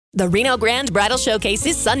The Reno Grand Bridal Showcase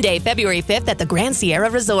is Sunday, February 5th at the Grand Sierra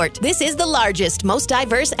Resort. This is the largest, most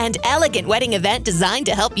diverse, and elegant wedding event designed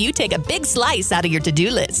to help you take a big slice out of your to-do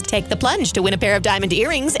list. Take the plunge to win a pair of diamond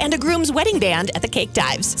earrings and a groom's wedding band at the Cake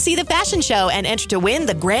Dives. See the fashion show and enter to win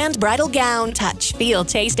the grand bridal gown. Touch, feel,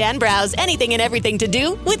 taste, and browse anything and everything to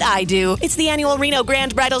do with I Do. It's the annual Reno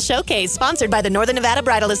Grand Bridal Showcase, sponsored by the Northern Nevada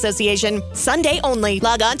Bridal Association. Sunday only.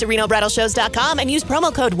 Log on to RenoBridalShows.com and use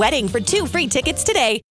promo code WEDDING for 2 free tickets today.